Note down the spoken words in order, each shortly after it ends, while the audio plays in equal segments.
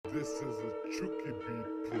This is a Chucky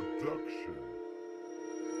Beat production.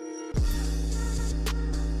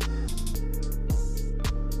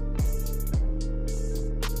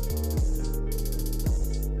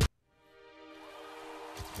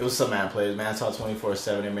 What's up, man? Players, man. Talk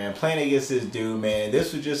 24/7, and man, playing against this dude, man.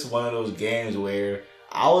 This was just one of those games where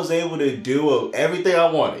I was able to do everything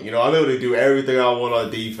I wanted. You know, I'm able to do everything I want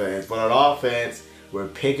on defense, but on offense, we're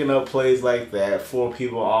picking up plays like that, 4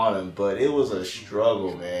 people on him. But it was a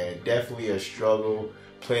struggle, man. Definitely a struggle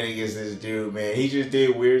playing against this dude, man. He just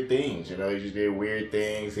did weird things. You know, he just did weird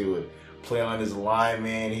things. He would play on his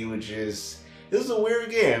lineman. He would just. This is a weird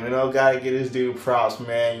game, you know. Gotta get this dude props,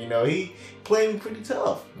 man. You know, he played me pretty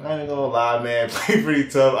tough. I ain't gonna lie, man. Played pretty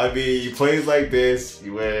tough. I mean, he plays like this,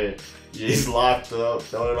 where he's locked up,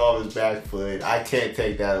 throwing it off his back foot. I can't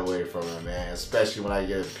take that away from him, man. Especially when I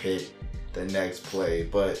get a pick the next play.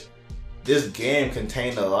 But this game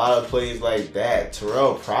contained a lot of plays like that.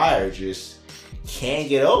 Terrell Pryor just can't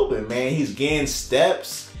get open, man. He's getting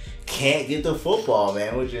steps. Can't get the football,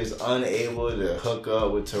 man. We're just unable to hook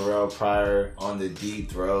up with Terrell Pryor on the deep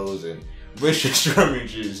throws, and Richard Sherman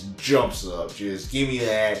just jumps up. Just give me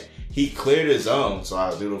that. He cleared his zone, so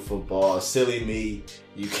I'll do the football. Silly me.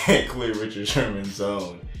 You can't clear Richard Sherman's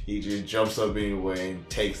zone. He just jumps up anyway and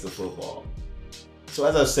takes the football. So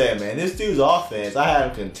as I said, man, this dude's offense, I had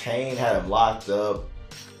him contained, had him locked up.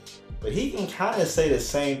 But he can kind of say the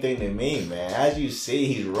same thing to me, man. As you see,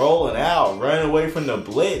 he's rolling out, running away from the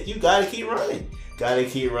blitz. You got to keep running. Got to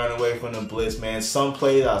keep running away from the blitz, man. Some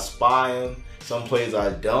plays I spy him. Some plays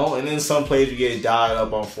I don't. And then some plays you get dialed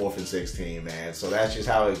up on 4th and 16, man. So that's just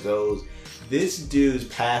how it goes. This dude's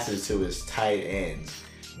passes to his tight ends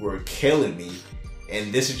were killing me.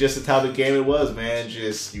 And this is just the type of game it was, man.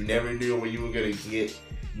 Just, you never knew what you were going to get.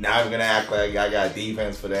 Not even gonna act like I got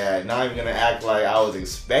defense for that. Not even gonna act like I was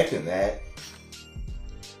expecting that.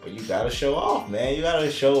 But you gotta show off, man. You gotta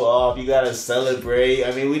show off. You gotta celebrate.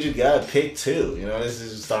 I mean, we just gotta pick 2. You know, this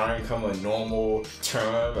is starting to become a normal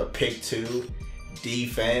term. A pick 2.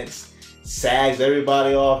 Defense. Sags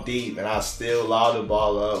everybody off deep. And I still lob the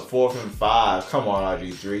ball up. 4th and 5. Come on,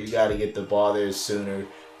 RG3. You gotta get the ball there sooner.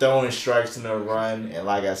 Throwing strikes in the run. And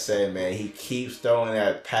like I said, man, he keeps throwing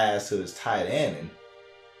that pass to his tight end. And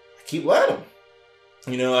keep letting him.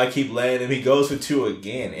 You know, I keep letting him. He goes for 2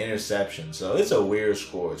 again, interception. So it's a weird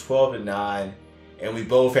score, 12-9, and we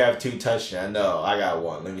both have 2 touchdowns. No, I got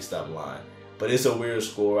 1. Let me stop lying. But it's a weird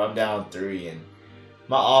score. I'm down 3, and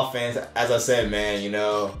my offense, as I said, man, you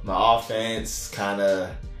know, my offense kind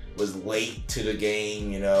of was late to the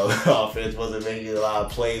game. You know, offense wasn't making a lot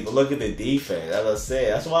of plays. But look at the defense. As I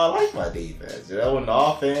said, that's why I like my defense. You know, when the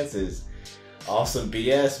offense is awesome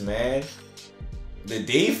BS, man. The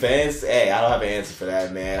defense, hey, I don't have an answer for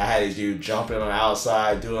that, man. I had to do jumping on the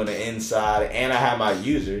outside, doing the inside, and I had my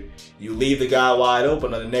user. You leave the guy wide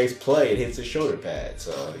open on the next play, it hits the shoulder pad.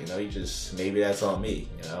 So, you know, maybe that's on me.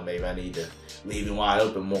 You know, maybe I need to leave him wide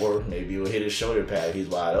open more. Maybe he'll hit his shoulder pad if he's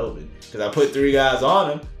wide open. Because I put 3 guys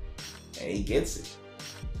on him, and he gets it.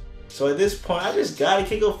 So at this point, I just got to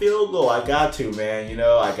kick a field goal. I got to, man. You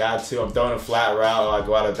know, I got to. I'm throwing a flat route, or I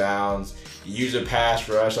go out of bounds. Use a pass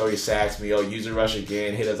rush, he sacks me. Use a rush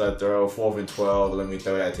again, hit as I throw, 4th and 12, let me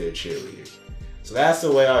throw that to a cheerleader. So that's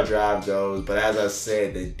the way our drive goes. But as I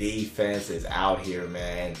said, the defense is out here,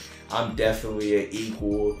 man. I'm definitely an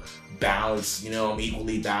equal balance. You know, I'm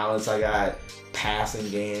equally balanced. I got passing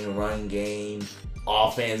game, run game,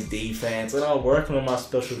 offense, defense, and I'm working on my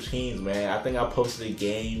special teams, man. I think I posted a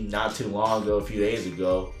game not too long ago, a few days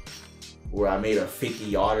ago, where I made a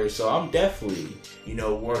 50-yarder. So I'm definitely, you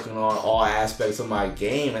know, working on all aspects of my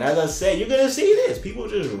game. And as I said, you're going to see this. People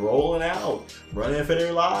just rolling out, running for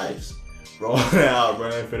their lives. Rolling out,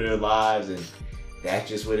 running for their lives. And that's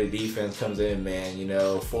just where the defense comes in, man. You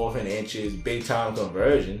know, 4th and inches, big-time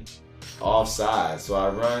conversion, offside. So I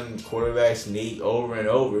run quarterback sneak over and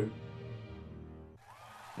over.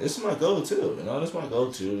 This is my go-to, you know, this is my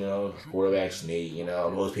go-to, you know, quarterback sneak, you know,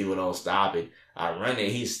 most people don't stop it. I run it,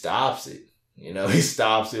 he stops it. You know, he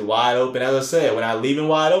stops it wide open. As I said, when I leave him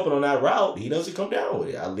wide open on that route, he doesn't come down with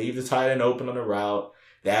it. I leave the tight end open on the route.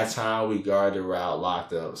 That's how we guard the route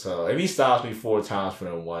locked up. So if he stops me 4 times for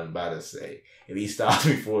the 1, about to say, if he stops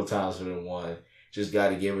me 4 times for the 1, just got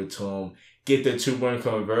to give it to him. Get the 2-point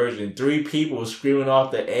conversion. 3 people screaming off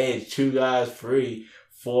the edge, 2 guys free,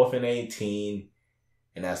 4th and 18.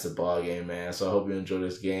 And that's the ball game, man. So I hope you enjoy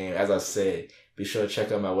this game. As I said, be sure to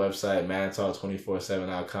check out my website,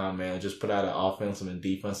 MaddenTalk247.com, man. Just put out an offensive and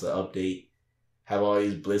defensive update. Have all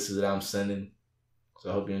these blitzes that I'm sending. So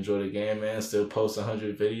I hope you enjoy the game, man. Still post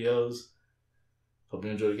 100 videos. Hope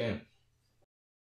you enjoy the game.